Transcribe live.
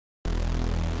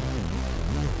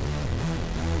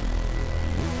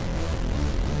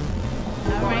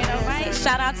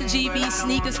Shout out to GB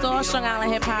Sneaker Store, Strong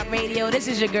Island Hip Hop Radio. This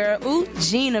is your girl,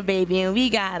 OhGeniababe, and we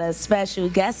got a special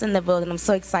guest in the building. I'm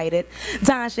so excited.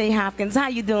 Donshea Hopkins, how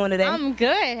you doing today? I'm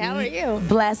good. How are you?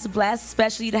 Blessed, blessed,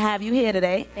 especially to have you here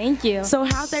today. Thank you. So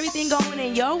how's everything going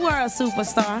in your world,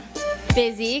 superstar?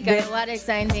 Busy. Got a lot of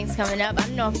exciting things coming up. I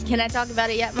don't know. Can I talk about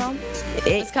it yet, Mom?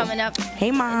 What's coming up?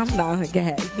 Hey, Mom. No, go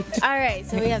ahead. All right.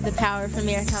 So we have the Power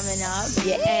premiere coming up.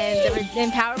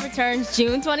 And Power returns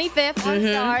June 25th on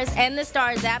Starz and the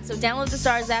Starz app. So download the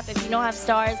Starz app if you don't have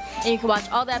Starz, and you can watch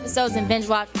all the episodes and binge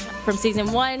watch from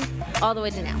season 1 all the way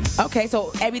to now. Okay,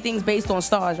 so everything's based on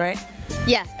Starz, right?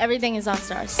 Yeah, everything is on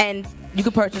Starz. And you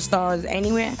can purchase Starz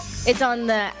anywhere? It's on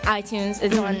the iTunes.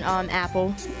 It's on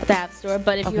Apple, the App Store.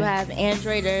 But if you have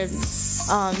Android or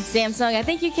Samsung, I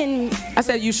think you can... I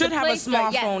said you should have a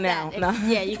smartphone now.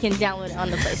 Yeah, you can download it on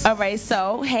the Play Store. All right,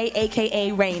 so, hey,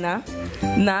 a.k.a. Raina.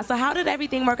 So how did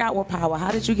everything work out with Power?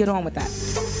 How did you get on with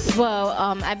that? Well,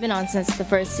 I've been on since the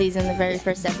first season, the very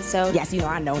first episode. Yes, you know,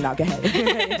 I know now. Go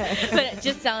ahead. But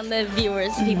just telling the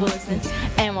viewers, people listening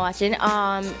and watching.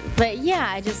 But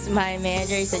yeah, my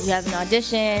manager, he said, you have an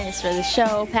audition. It's for the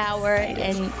show, Power,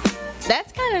 and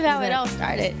that's kind of how it all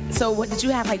started. So what did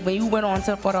you have, like, when you went on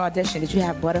for the audition, did you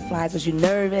have butterflies? Was you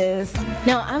nervous?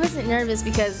 No, I wasn't nervous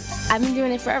because I've been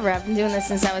doing it forever. I've been doing this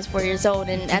since I was 4 years old,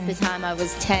 and at the time I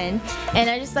was 10. And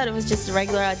I just thought it was just a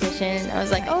regular audition. I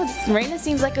was like, oh, Raina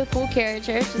seems like a cool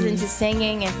character. She's into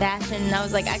singing and fashion, and I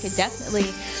was like, I could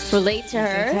definitely relate to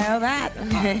her. You can tell that.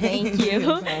 Thank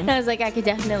you. And I was like, I could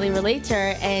definitely relate to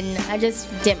her, and I just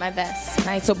did my best.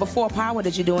 Nice. So before Power,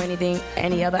 did you do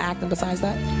any other acting besides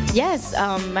that? Yes,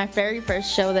 my very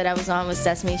first show that I was on was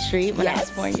Sesame Street when I was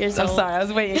 4 years old. I'm sorry, I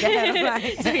was waiting. Go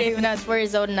ahead. Okay, when I was 4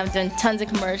 years old, and I've done tons of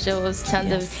commercials,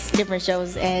 tons of different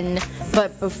shows.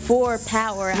 But before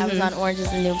Power, I was on Orange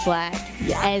is the New Black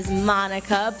as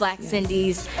Monica, Black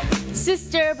Cindy's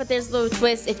sister. But there's a little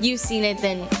twist. If you've seen it,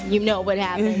 then you know what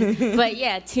happened. But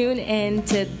yeah, tune in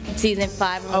to season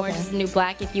 5 of Orange is the New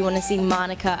Black if you want to see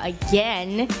Monica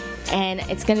again. And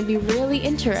it's going to be really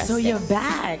interesting. So you're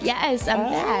back? Yes, I'm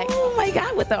back. Oh my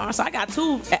God, with the arm. So I got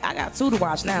two to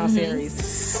watch now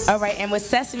series. All right, and with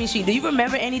Sesame Street, do you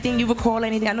remember anything? You recall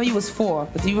anything? I know you was 4,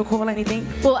 but do you recall anything?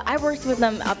 Well, I worked with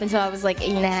them up until I was like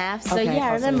 8.5. So yeah,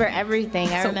 I remember everything.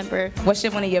 I remember. What's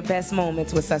one of your best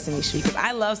moments with Sesame Street? Because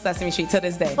I love Sesame Street to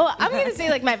this day. Well, I'm gonna say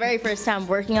like my very first time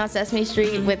working on Sesame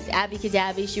Street with Abby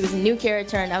Kadabi. She was a new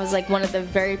character, and I was like one of the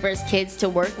very first kids to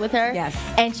work with her. Yes.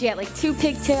 And she had like 2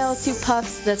 pigtails, 2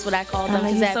 puffs. That's what I called them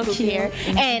because I had poofy hair.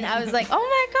 And I was like, oh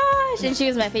my gosh! And she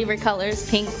was my favorite colors: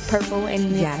 pink, purple,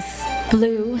 and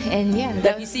blue. And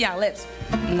yeah, you see our lips.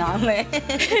 No.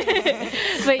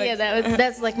 But yeah,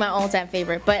 that's like my all-time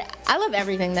favorite. But I love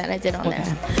everything that I did on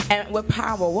there. And with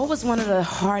Power, what was one of the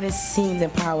hardest scenes in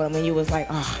Power when you was like,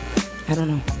 oh, I don't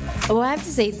know? Well, I have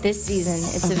to say this season,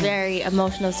 it's a very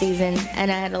emotional season,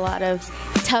 and I had a lot of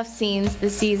tough scenes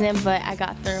this season, but I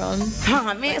got through them.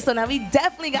 Oh man, so now we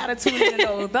definitely got to tune in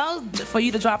to those for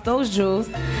you to drop those jewels.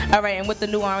 All right, and with the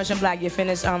new Orange and Black, you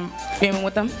finished filming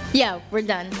with them? Yeah, we're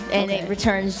done, and it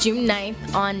returns June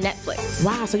 9th on Netflix.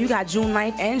 Wow, so you got June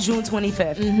 9th and June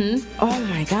 25th. Oh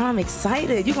my God, I'm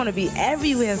excited. You're going to be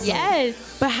everywhere. So.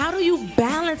 Yes. But how do you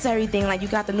balance everything? Like, you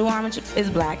got the new Orange is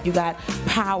Black, you got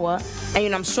Power, and you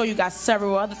know, I'm sure you got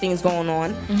several other things going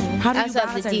on. How do you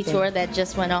balance the Detour that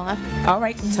just went off. All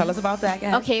right, tell us about that,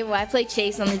 guys. Okay, well, I played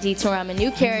Chase on the Detour. I'm a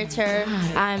new character.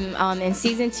 I'm in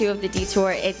season 2 of the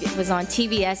Detour. It was on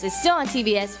TBS. It's still on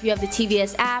TBS. If you have the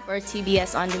TBS app or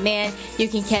TBS on demand, you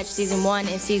can catch season 1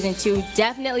 and season 2.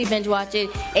 Definitely binge watch it.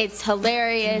 It's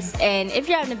hilarious, and if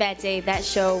you're having a bad day, that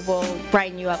show will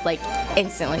brighten you up like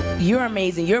instantly. You're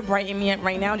amazing. You're brightening me up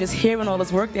right now just hearing all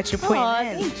this work that you're putting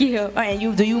in. Thank you.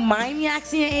 And do you mind me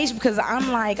asking your age? Because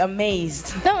I'm like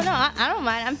amazed. No, I don't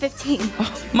mind. I'm 15.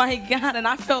 Oh my God, and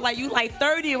I feel like you like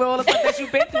 30 with all the stuff that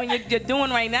you've been through and you're doing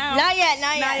right now. Not yet.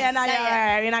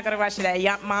 You're not gonna rush it.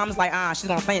 Your mom's like, she's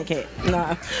gonna play a kid.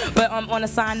 No. But on a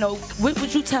side note, what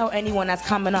would you tell anyone that's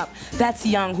coming up, that's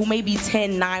young, who may be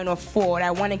 10, 9, or 4,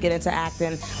 that want to get into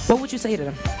acting? What would you say to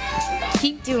them?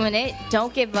 Keep doing it.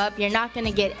 Don't give up. You're not going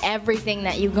to get everything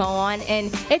that you go on.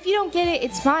 And if you don't get it,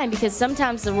 it's fine, because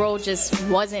sometimes the role just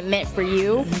wasn't meant for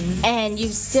you. And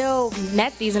you've still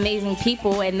met these amazing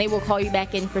people, and they will call you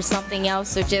back in for something else.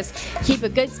 So just keep a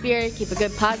good spirit, keep a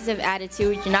good positive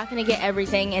attitude. You're not going to get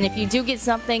everything. And if you do get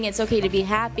something, it's okay to be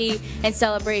happy and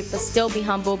celebrate, but still be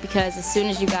humble, because as soon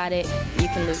as you got it, you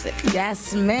can lose it.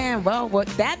 Yes, ma'am. Well,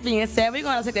 with that being said, we're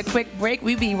going to take a quick break.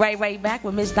 We'll be right back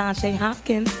with Miss Donshea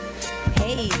Hopkins.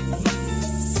 Hey.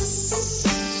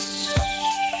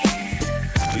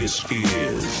 This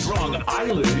is Strong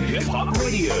Island Hip Hop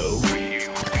Radio.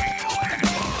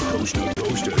 Coast to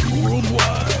coast and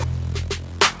worldwide.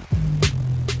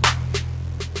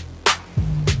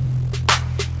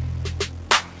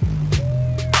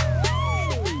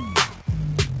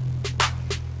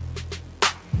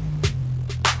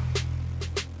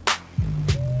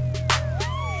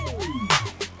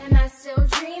 Am I still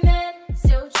dreaming?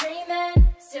 Still dreaming?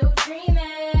 Still dreaming?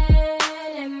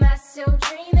 Am I still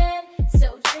dreaming?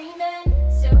 Still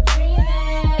dreaming? Still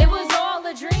dreaming? It was all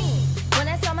a dream when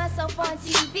I saw myself on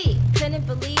TV. Couldn't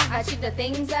believe I achieved the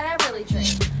things that I really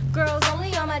dreamed. Girls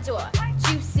only on my door.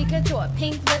 Juicy couture,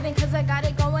 pink living, cause I got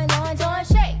it going on.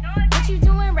 Donshea, what you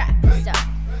doing rapping stuff?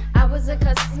 I was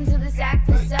accustomed to this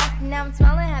acting stuff. Now I'm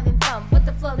smiling, having fun with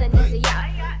the flow that needs a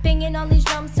yacht. Banging on these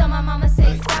drums till my mama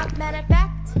say stop. Matter of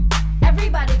fact,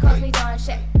 everybody calls me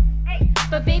Donshea.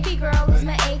 But baby girl is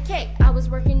my AK. I was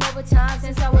working overtime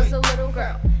since I was a little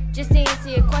girl. Just to answer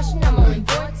your question, I'm only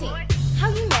 14. How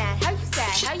you mad? How you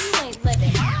sad? How you ain't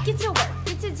living? Get to work,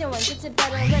 get to doing, get to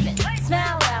better living.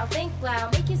 Smile loud, think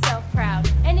loud, make yourself proud.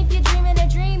 And if you're dreaming a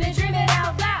dream, then dream it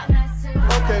out loud.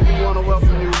 Okay, we want to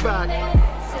welcome you back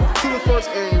to the first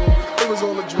annual It Was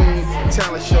All a Dream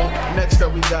talent show. Next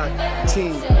up, we got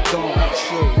Team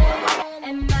Donshea.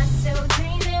 Am I still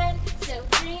dreaming? Still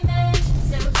dreaming?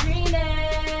 Still dreaming?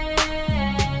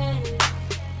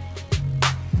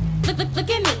 Look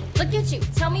at me, look at you.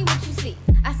 Tell me what you see.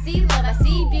 I see love, I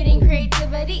see beauty and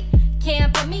creativity.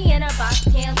 Can't put me in a box,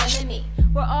 can't limit me.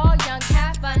 We're all young,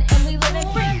 have fun, and we live in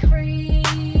free.